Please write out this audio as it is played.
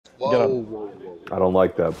Get up. Whoa. I don't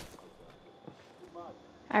like that.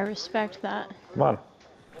 I respect that. Come on.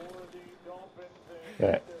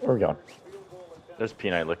 Yeah, where are we going? There's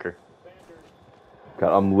peanut liquor.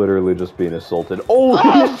 God, I'm literally just being assaulted. Oh!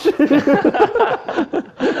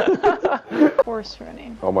 Horse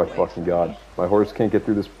running. Oh my fucking god. My horse can't get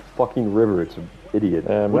through this fucking river. It's an idiot.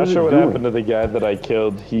 I'm What not is sure it what doing? happened to the guy that I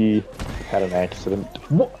killed. He had an accident.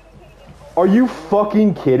 What? Are you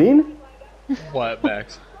fucking kidding? What,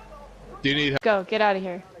 Max? Do you need help? Go, get out of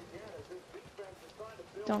here.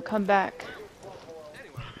 Don't come back.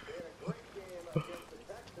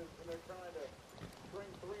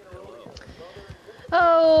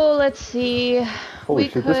 Oh, let's see. Holy We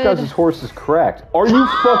shit, this could- guy's horse is cracked. Are you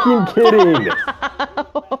fucking kidding?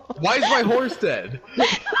 Why is my horse dead?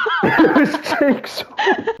 This takes.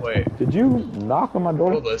 Wait, Did you knock on my door?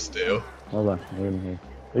 what'll this do? Hold on. Wait a minute.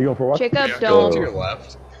 Are you going for a walk? Jacob, Yeah, go to don't. your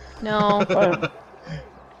left. No. Alright.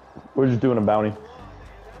 We're just doing a bounty.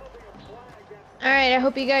 Alright, I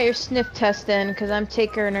hope you got your sniff test in, because I'm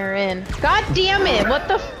taking her in. God damn it! What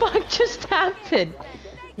the fuck just happened?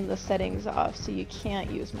 The settings off, so you can't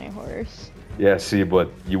use my horse. Yeah, see, but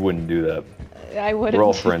you wouldn't do that. I wouldn't. We're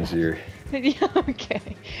all do friends here. that. Yeah, okay.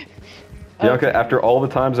 Bianca, after all the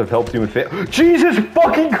times I've helped you in Jesus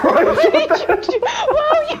fucking Christ! What the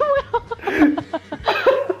Whoa,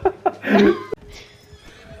 you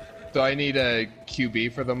Do I need a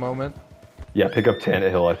QB for the moment? Yeah, pick up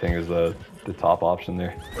Tannehill, I think, is the top option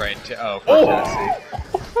there. Right, for Tennessee.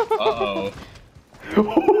 Uh-oh.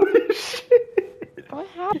 Holy shit! What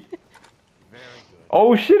happened?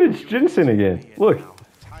 Oh shit, it's ginseng again. Look.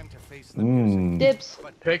 Mmm, Dips.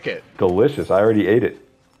 Pick it. delicious. I already ate it.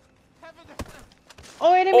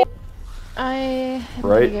 Oh, wait a minute. I am gonna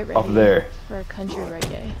Right get up ready there. for a country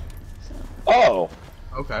reggae. So. Oh!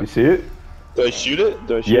 Okay. You see it? Do I shoot it?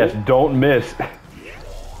 Do I shoot Yes, it? don't miss.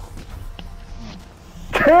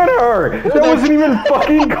 Tanner! That wasn't even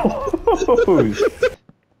fucking close!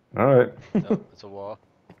 Alright. No, it's a wall.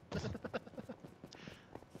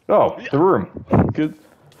 Oh, the room. Good.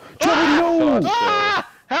 Trevor, no!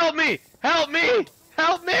 Ah! Help me! Help me!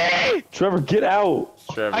 Help me! Trevor, get out!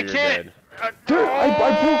 Trevor, I you're can't. dead. Dude,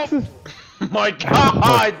 I broke this. My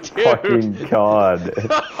God, dude! Fucking god.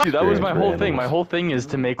 Dude, that was my whole thing. My Animals. whole thing is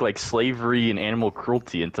to make like slavery and animal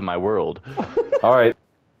cruelty into my world. Alright.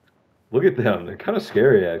 Look at them. They're kind of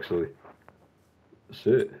scary, actually.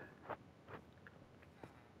 Shit.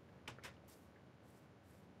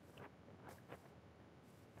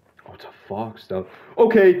 Oh, it's a fox stuff.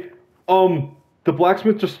 Okay, the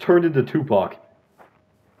blacksmith just turned into Tupac.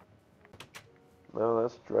 No,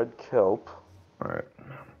 that's Dread Kelp. Alright.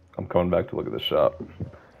 I'm coming back to look at the shop.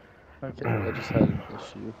 Okay, I just had an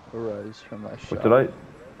issue arise from my shop. What did I?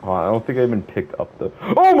 Oh, I don't think I even picked up the.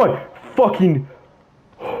 Oh my fucking.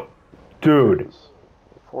 Dude.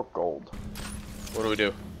 4 gold. What do we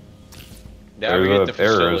do? Navigate the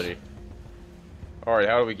facility. Alright,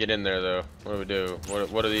 how do we get in there though? What do we do?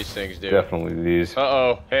 What do these things do? Definitely these.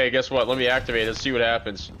 Uh-oh. Hey, guess what? Let me activate it and see what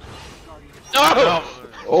happens. Oh!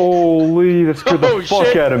 Holy, that scared Oh, the fuck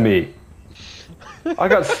shit. out of me. I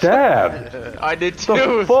got stabbed. I did The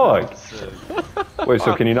too! fuck? Wait,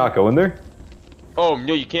 so can you not go in there? Oh,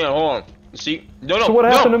 no, you can't. Hold on. See? No, no, So what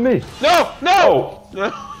no! happened to me? No! No!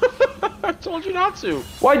 Oh, I told you not to!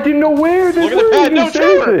 well, I didn't know where. They Look at the weren't pad. even No, say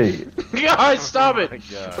Trevor. anything. Guys, stop it!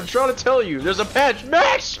 God. I'm trying to tell you. There's a patch.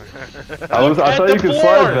 Max! I Look thought at you the could floor.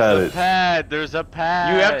 slide at it. Pad, there's a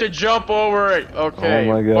pad. You have to jump over it. Okay.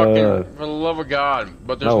 Oh my God. Fucking, for the love of God.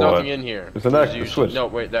 But there's No, nothing what? in here. There's an extra usually- switch. No,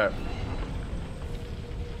 wait, there.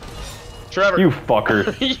 Trevor. You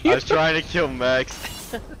fucker. I was trying to kill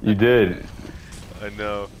Max. You did. I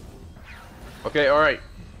know. Okay, alright.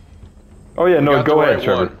 Oh yeah, no, got go the ahead, right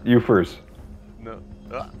Trevor. one. You first. No.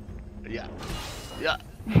 Yeah. Yeah.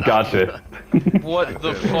 Gotcha. What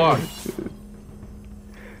the fuck?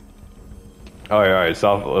 Alright,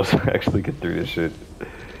 South, let's actually get through this shit.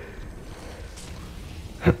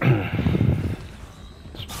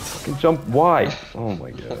 Just fucking jump. Why? Oh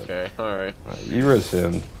my god. Okay, alright. You res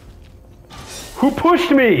him. Who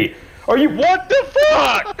pushed me? Are you? What the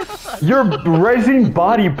fuck? Your rising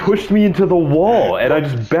body pushed me into the wall, and I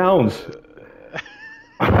just bounced.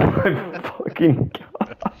 Oh my fucking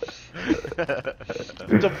god.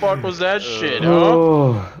 What the fuck was that shit, huh?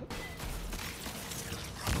 Oh.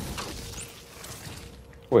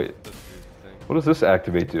 Wait. What does this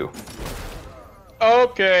activate do?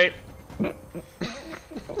 Okay.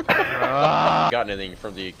 Gotten anything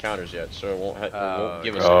from the counters yet, so it won't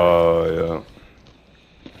give us. Oh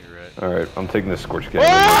yeah. You're right. All right, I'm taking this scorch cannon.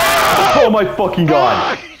 Oh my fucking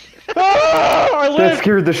god! That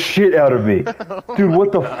scared the shit out of me. Dude,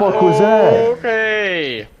 what the fuck was that?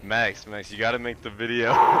 Okay. Max, you gotta make the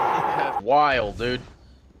video. Wild, dude.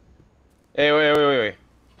 Hey, wait.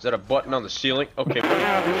 Is that a button on the ceiling? Okay.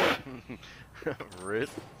 Rit.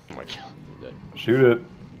 Oh my god. Shoot it.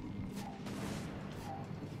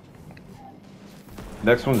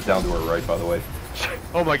 Next one's down to our right, by the way.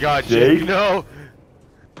 Oh my god, Jake? Jake, no!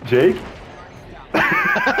 Jake?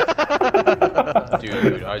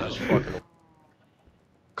 Dude, I just fucking...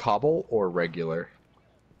 Cobble or regular?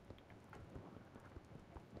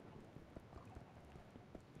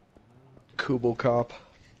 Kubel Cop.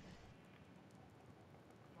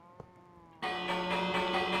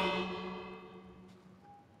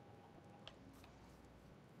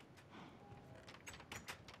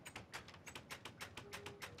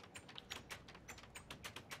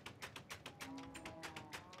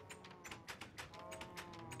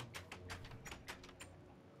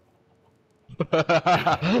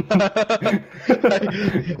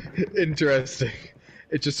 Interesting.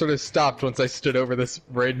 It just sort of stopped once I stood over this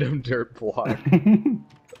random dirt block.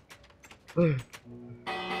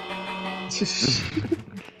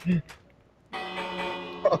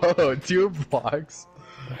 Oh, 2 blocks.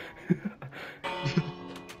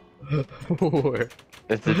 Where?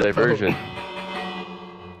 It's a diversion.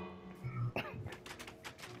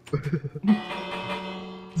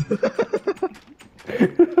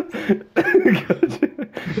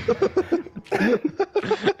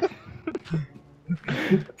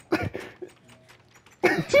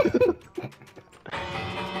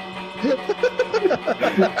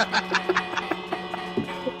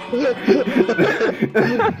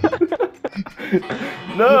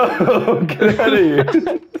 No! Get out of here!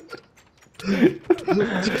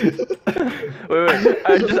 Wait, I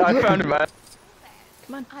found him.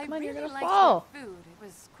 Come on, I come on, you're really gonna liked fall. the food. It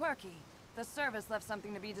was quirky. The service left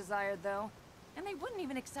something to be desired, though. And they wouldn't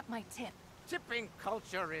even accept my tip. Tipping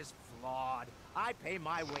culture is flawed. I pay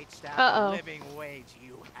my waitstaff Uh-oh. a living wage,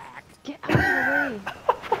 you hack. Get out of the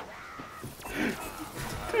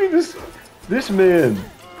way. Dude, this man,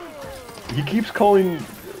 he keeps calling.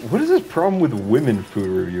 What is his problem with women food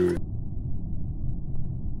reviewers?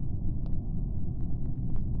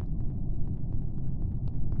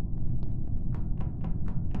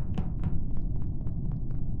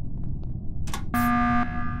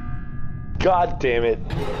 God damn it.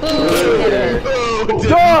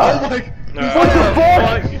 Stop! What the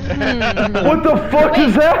fuck? What the fuck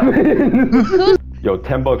does that mean? Yo,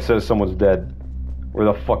 $10 says someone's dead. Where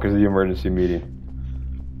the fuck is the emergency meeting?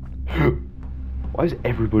 Why is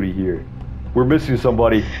everybody here? We're missing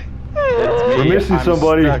somebody. We're missing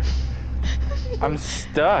somebody. I'm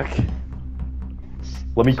stuck.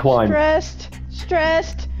 Let me climb.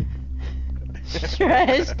 Stressed.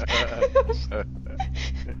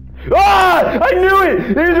 Ah! I knew it!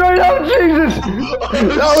 He's right out, Jesus!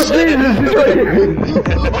 Oh, Jesus! He's right here!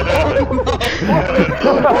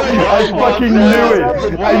 I fucking knew it!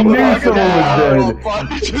 I knew someone was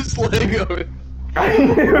dead! Just laying over.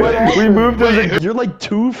 We moved as a... You're like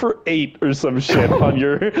 2 for 8 or some shit on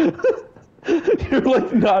your... You're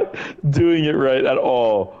like not doing it right at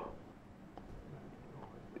all.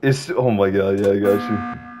 It's... Oh my god, yeah, I got you.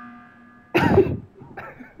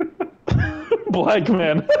 Black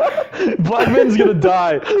man. Black man's gonna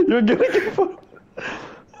die. You're gonna get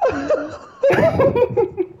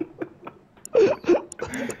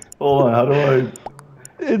Hold on, how do I...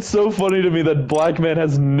 It's so funny to me that Black man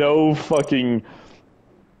has no fucking,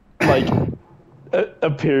 like,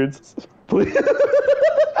 appearance. Please.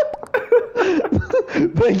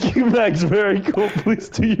 Thank you, Max. Very cool. Please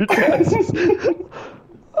do your tasks.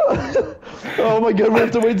 Oh my god, we have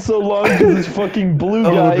to wait so long because this fucking blue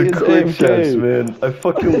guy the is quick AFK. chats, man. I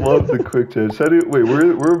fucking love the quick chats. How do wait,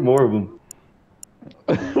 where are more of them?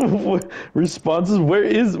 Responses?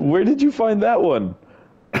 Where did you find that one?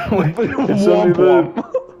 It's only Womp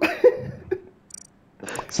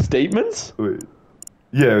womp. Statements? Wait.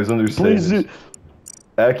 Yeah, it was under Please do.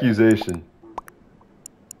 Accusation.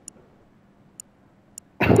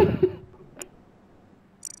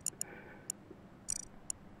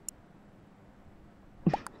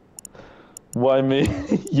 Why me?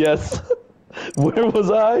 Yes. Where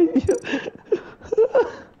was I?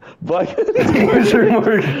 Black. Where's your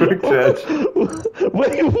more quick chats?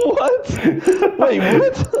 Wait, what? Wait,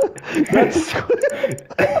 what? That's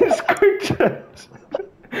It's quick chats.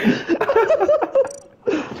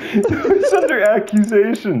 It's under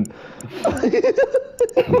accusation.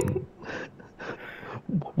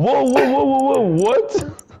 Whoa, what?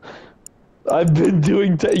 I've been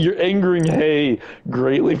doing you're angering Hay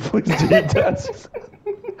greatly. Please do your tasks.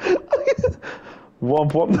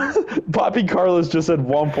 Womp womp. Poppy Carlos just said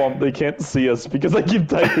womp womp. They can't see us because I keep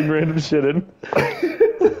typing random shit in.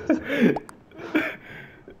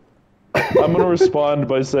 I'm gonna respond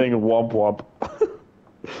by saying womp womp.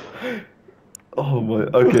 Oh my.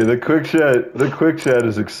 Okay, the quick chat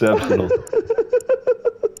is exceptional.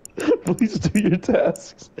 Please do your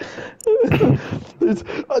tasks.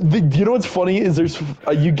 You know what's funny is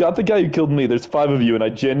you got the guy who killed me. There's 5 of you, and I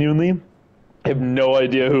genuinely have no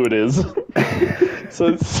idea who it is. So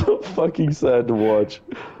it's so fucking sad to watch.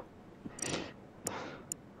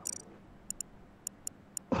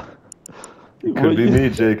 It could be me,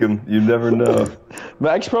 Jacob. You never know.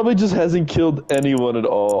 Max probably just hasn't killed anyone at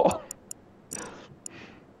all.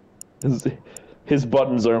 His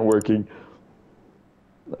buttons aren't working.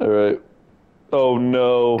 Alright. Oh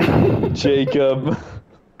no. Jacob.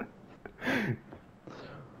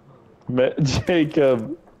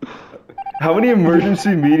 Jacob. How many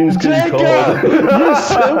emergency meetings can you call? You're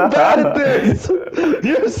so bad at this!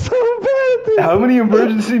 You're so bad at this! How many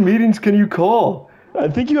emergency meetings can you call? I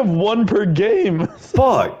think you have 1 per game.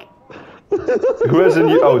 Fuck! Who hasn't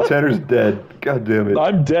you? Oh, Tanner's dead. God damn it.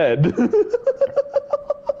 I'm dead.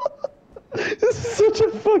 This is such a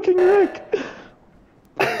fucking wreck.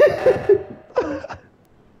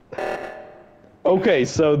 Okay,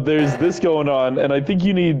 so there's this going on, and I think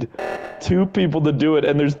you need 2 people to do it,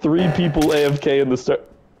 and there's 3 people AFK in the start.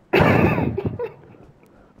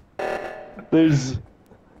 There's...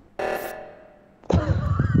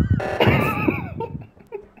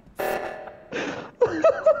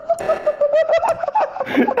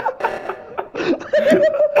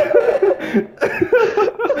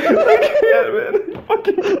 I can't, man. I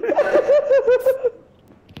fucking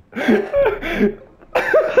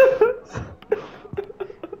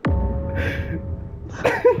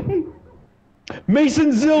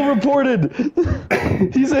Mason Zill reported!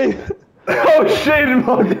 He's a... Oh, Shaden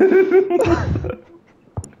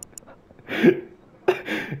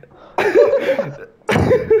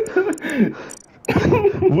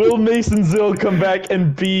Will Mason Zill come back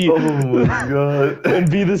and be... Oh my god. And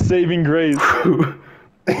be the saving grace?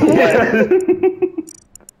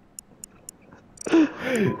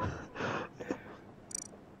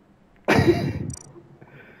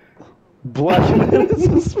 Black man is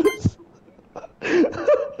suspicious.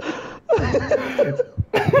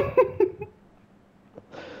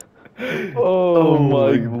 Oh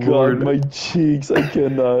my god, Lord. my cheeks, I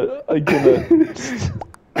cannot.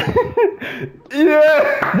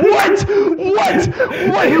 Yeah! What? He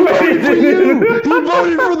voted for you! He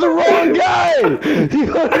voted for the wrong guy! He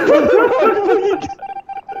voted for the wrong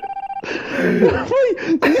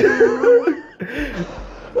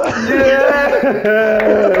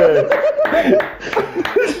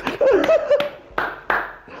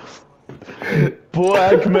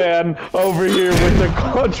Black man over here with the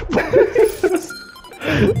clutch plays.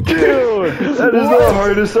 Dude! That is the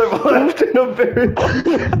hardest I've laughed in a very long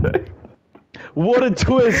time. What a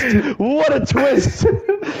twist! What a twist!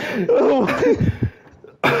 Oh,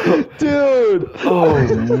 dude! Oh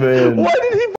man. Why did he